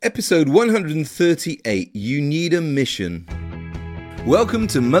Episode 138, You Need a Mission. Welcome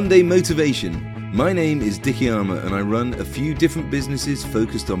to Monday Motivation. My name is Dickie Armour and I run a few different businesses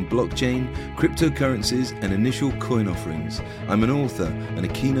focused on blockchain, cryptocurrencies and initial coin offerings. I'm an author and a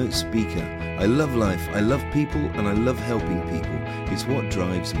keynote speaker. I love life, I love people and I love helping people. It's what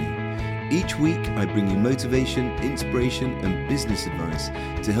drives me. Each week I bring you motivation, inspiration and business advice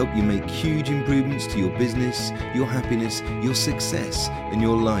to help you make huge improvements to your business, your happiness, your success and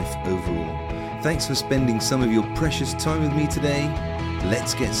your life overall. Thanks for spending some of your precious time with me today.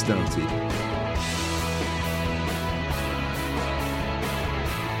 Let's get started.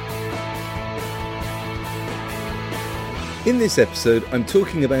 In this episode, I'm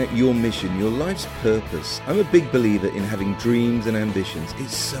talking about your mission, your life's purpose. I'm a big believer in having dreams and ambitions.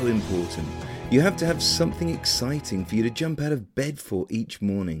 It's so important. You have to have something exciting for you to jump out of bed for each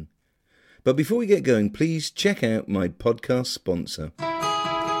morning. But before we get going, please check out my podcast sponsor.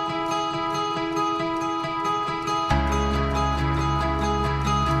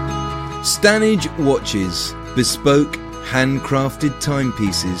 Stanage Watches, bespoke, handcrafted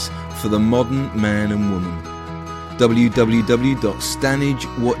timepieces for the modern man and woman.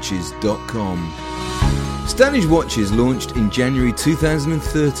 www.stanagewatches.com. Stanage Watches launched in January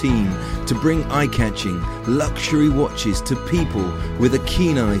 2013 to bring eye-catching, luxury watches to people with a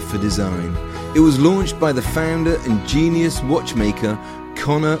keen eye for design. It was launched by the founder and genius watchmaker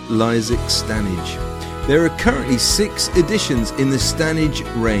Conor Lysak Stanage. There are currently 6 editions in the Stanage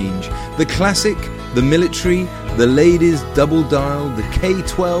range: the Classic, the Military, the Ladies Double Dial, the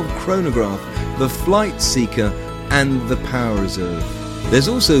K12 Chronograph, the Flight Seeker and the Power Reserve. There's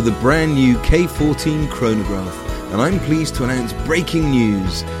also the brand new K14 Chronograph, and I'm pleased to announce breaking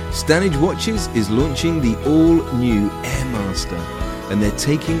news. Stanage Watches is launching the all-new Airmaster, and they're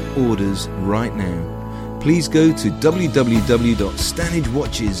taking orders right now. Please go to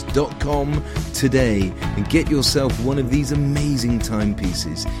www.stanagewatches.com today and get yourself one of these amazing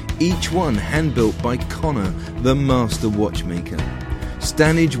timepieces, each one hand-built by Conor, the master watchmaker.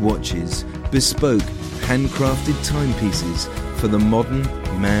 Stanage Watches, bespoke, handcrafted timepieces for the modern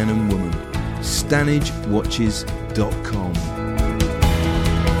man and woman. StanageWatches.com.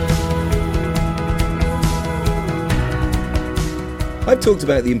 I've talked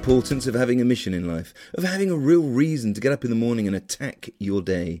about the importance of having a mission in life, of having a real reason to get up in the morning and attack your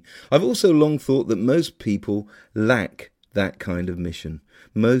day. I've also long thought that most people lack that kind of mission.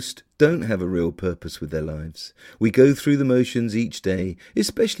 Most don't have a real purpose with their lives. We go through the motions each day,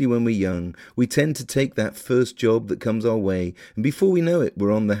 especially when we're young. We tend to take that first job that comes our way, and before we know it,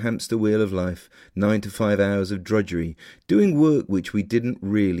 we're on the hamster wheel of life, 9 to 5 hours of drudgery, doing work which we didn't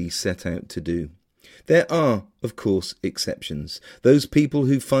really set out to do. There are, of course, exceptions. Those people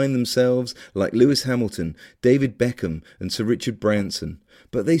who find themselves like Lewis Hamilton, David Beckham and Sir Richard Branson.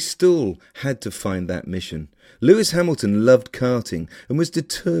 But they still had to find that mission. Lewis Hamilton loved karting and was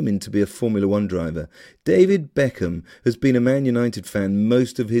determined to be a Formula One driver. David Beckham has been a Man United fan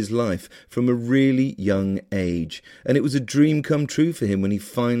most of his life from a really young age. And it was a dream come true for him when he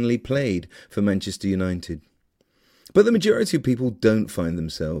finally played for Manchester United. But the majority of people don't find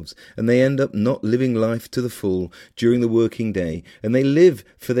themselves, and they end up not living life to the full during the working day, and they live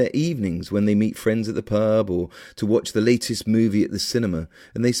for their evenings when they meet friends at the pub or to watch the latest movie at the cinema,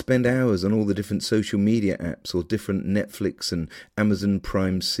 and they spend hours on all the different social media apps or different Netflix and Amazon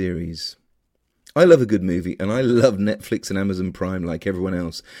Prime series. I love a good movie, and I love Netflix and Amazon Prime like everyone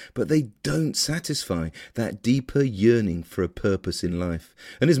else, but they don't satisfy that deeper yearning for a purpose in life.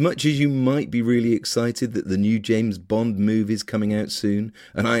 And as much as you might be really excited that the new James Bond movie is coming out soon,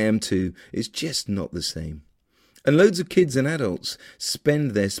 and I am too, it's just not the same. And loads of kids and adults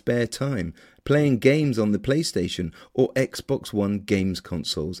spend their spare time playing games on the PlayStation or Xbox One games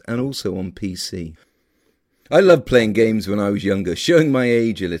consoles, and also on PC. I loved playing games when I was younger, showing my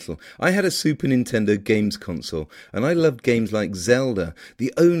age a little. I had a Super Nintendo games console, and I loved games like Zelda,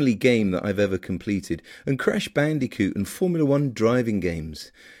 the only game that I've ever completed, and Crash Bandicoot and Formula One driving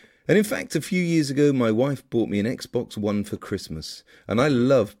games. And in fact, a few years ago, my wife bought me an Xbox One for Christmas, and I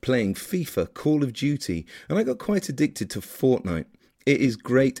loved playing FIFA, Call of Duty, and I got quite addicted to Fortnite. It is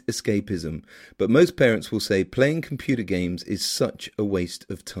great escapism, but most parents will say playing computer games is such a waste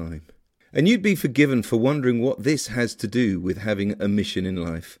of time. And you'd be forgiven for wondering what this has to do with having a mission in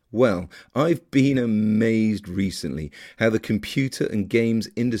life. Well, I've been amazed recently how the computer and games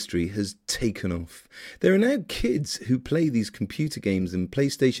industry has taken off. There are now kids who play these computer games and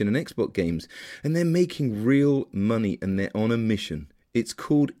PlayStation and Xbox games, and they're making real money and they're on a mission. It's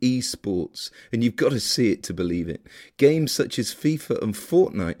called esports, and you've got to see it to believe it. Games such as FIFA and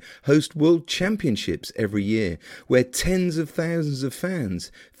Fortnite host world championships every year, where tens of thousands of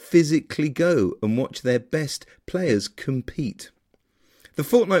fans physically go and watch their best players compete. The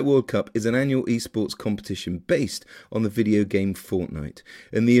Fortnite World Cup is an annual esports competition based on the video game Fortnite,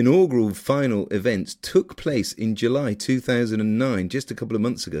 and the inaugural final events took place in July 2009, just a couple of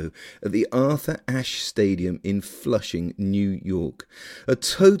months ago, at the Arthur Ashe Stadium in Flushing, New York. A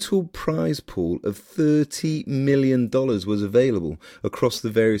total prize pool of $30 million was available across the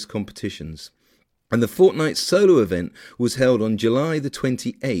various competitions. And the Fortnite solo event was held on July the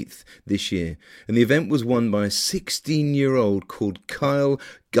 28th this year. And the event was won by a 16-year-old called Kyle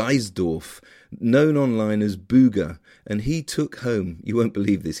Geisdorf, known online as Booga. And he took home, you won't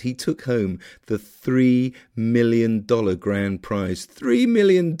believe this, he took home the $3 million grand prize. $3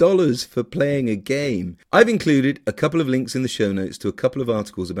 million for playing a game. I've included a couple of links in the show notes to a couple of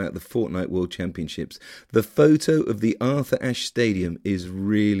articles about the Fortnite World Championships. The photo of the Arthur Ashe Stadium is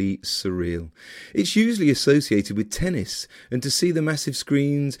really surreal. It's usually associated with tennis, and to see the massive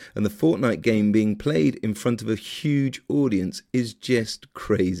screens and the Fortnite game being played in front of a huge audience is just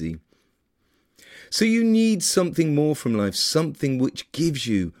crazy. So you need something more from life, something which gives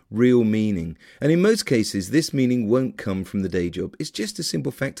you real meaning. And in most cases, this meaning won't come from the day job. It's just a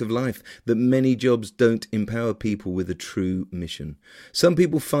simple fact of life that many jobs don't empower people with a true mission. Some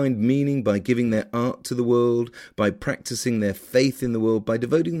people find meaning by giving their art to the world, by practicing their faith in the world, by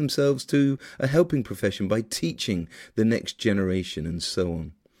devoting themselves to a helping profession, by teaching the next generation, and so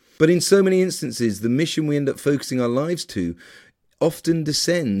on. But in so many instances, the mission we end up focusing our lives to often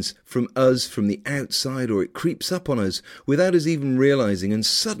descends from us from the outside, or it creeps up on us without us even realizing, and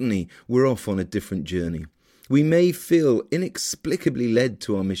suddenly we're off on a different journey. We may feel inexplicably led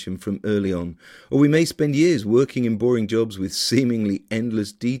to our mission from early on, or we may spend years working in boring jobs with seemingly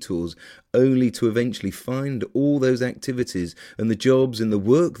endless detours, only to eventually find all those activities and the jobs and the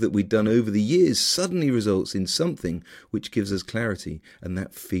work that we'd done over the years suddenly results in something which gives us clarity and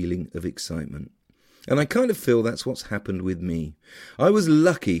that feeling of excitement. And I kind of feel that's what's happened with me. I was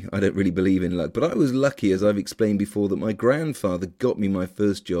lucky, I don't really believe in luck, but I was lucky, as I've explained before, that my grandfather got me my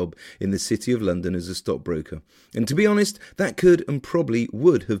first job in the City of London as a stockbroker. And to be honest, that could and probably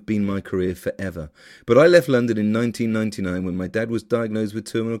would have been my career forever. But I left London in 1999 when my dad was diagnosed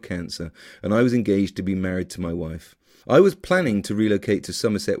with terminal cancer, and I was engaged to be married to my wife. I was planning to relocate to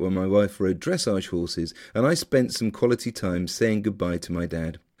Somerset where my wife rode dressage horses, and I spent some quality time saying goodbye to my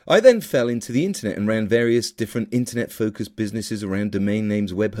dad. I then fell into the internet and ran various different internet-focused businesses around domain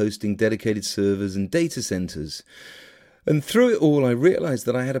names, web hosting, dedicated servers and data centers. And through it all, I realized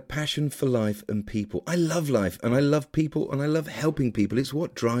that I had a passion for life and people. I love life and I love people and I love helping people. It's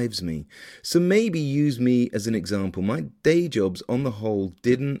what drives me. So maybe use me as an example. My day jobs on the whole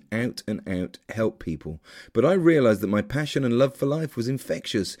didn't out and out help people. But I realized that my passion and love for life was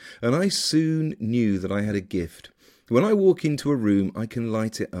infectious, and I soon knew that I had a gift. When I walk into a room, I can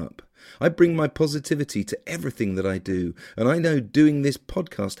light it up. I bring my positivity to everything that I do, and I know doing this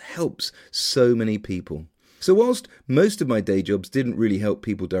podcast helps so many people. So whilst most of my day jobs didn't really help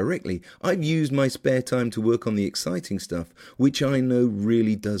people directly, I've used my spare time to work on the exciting stuff, which I know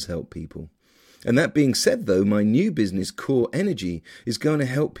really does help people. And that being said, though, my new business, Core Energy, is going to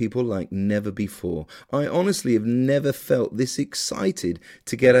help people like never before. I honestly have never felt this excited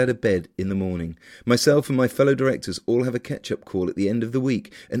to get out of bed in the morning. Myself and my fellow directors all have a catch-up call at the end of the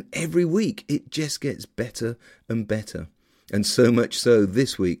week, and every week it just gets better and better. And so much so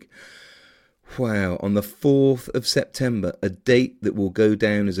this week. Wow, on the 4th of September, a date that will go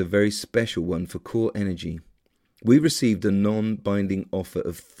down as a very special one for Core Energy. We received a non-binding offer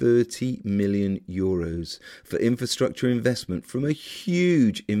of €30 million for infrastructure investment from a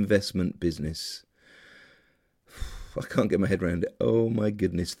huge investment business. I can't get my head around it. Oh my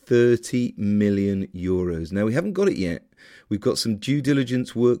goodness, €30 million. Now, we haven't got it yet. We've got some due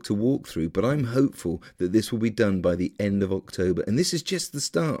diligence work to walk through, but I'm hopeful that this will be done by the end of October. And this is just the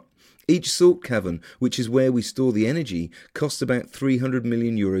start. Each salt cavern, which is where we store the energy, costs about €300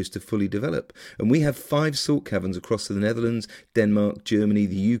 million to fully develop. And we have 5 salt caverns across the Netherlands, Denmark, Germany,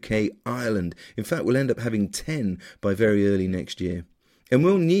 the UK, Ireland. In fact, we'll end up having 10 by very early next year. And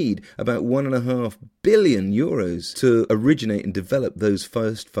we'll need about €1.5 billion to originate and develop those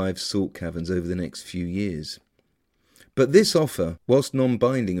first 5 salt caverns over the next few years. But this offer, whilst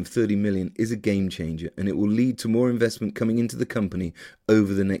non-binding of $30 million, is a game changer, and it will lead to more investment coming into the company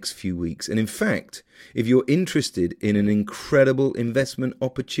over the next few weeks. And in fact, if you're interested in an incredible investment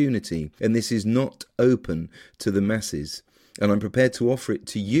opportunity, and this is not open to the masses, and I'm prepared to offer it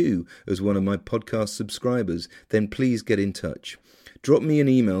to you as one of my podcast subscribers, then please get in touch. drop me an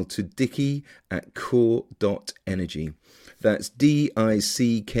email to dickie@core.energy. That's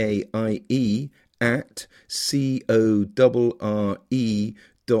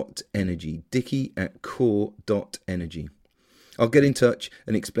DICKIE@CORRE.energy. dickie@core.energy. I'll get in touch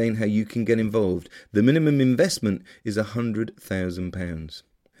and explain how you can get involved. The minimum investment is £100,000.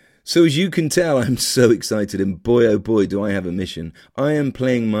 So as you can tell, I'm so excited, and boy oh boy do I have a mission. I am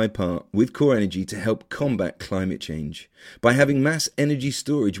playing my part with Core Energy to help combat climate change. By having mass energy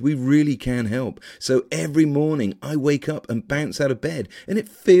storage, we really can help. So every morning I wake up and bounce out of bed, and it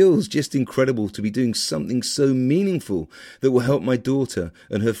feels just incredible to be doing something so meaningful that will help my daughter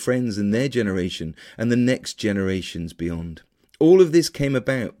and her friends and their generation and the next generations beyond. All of this came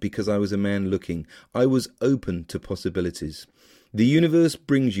about because I was a man looking. I was open to possibilities. The universe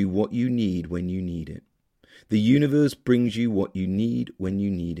brings you what you need when you need it. The universe brings you what you need when you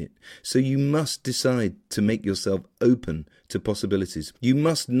need it. So you must decide to make yourself open to possibilities. You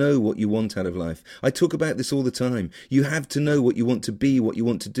must know what you want out of life. I talk about this all the time. You have to know what you want to be, what you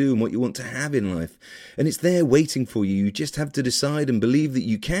want to do, and what you want to have in life. And it's there waiting for you. You just have to decide and believe that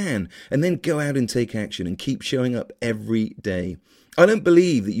you can, and then go out and take action and keep showing up every day. I don't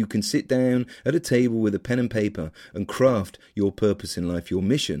believe that you can sit down at a table with a pen and paper and craft your purpose in life, your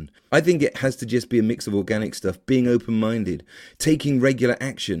mission. I think it has to just be a mix of organic stuff, being open-minded, taking regular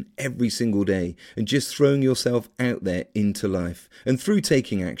action every single day, and just throwing yourself out there into life. And through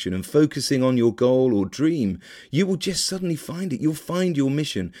taking action and focusing on your goal or dream, you will just suddenly find it. You'll find your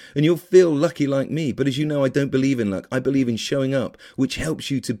mission, and you'll feel lucky like me. But as you know, I don't believe in luck. I believe in showing up, which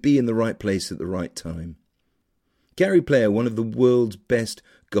helps you to be in the right place at the right time. Gary Player, one of the world's best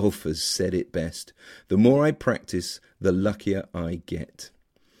golfers, said it best. The more I practice, the luckier I get.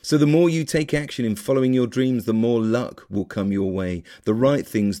 So the more you take action in following your dreams, the more luck will come your way. The right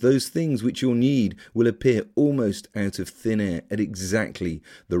things, those things which you'll need, will appear almost out of thin air at exactly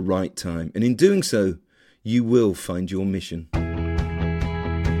the right time. And in doing so, you will find your mission.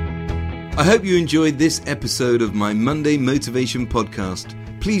 I hope you enjoyed this episode of my Monday Motivation Podcast.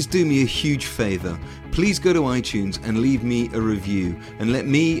 Please do me a huge favour. Please go to iTunes and leave me a review and let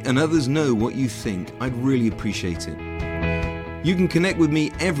me and others know what you think. I'd really appreciate it. You can connect with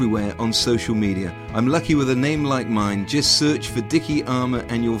me everywhere on social media. I'm lucky with a name like mine. Just search for Dickie Armour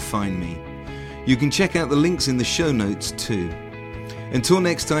and you'll find me. You can check out the links in the show notes too. Until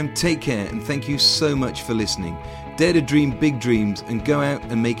next time, take care and thank you so much for listening. Dare to dream big dreams and go out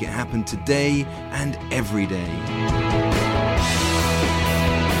and make it happen today and every day.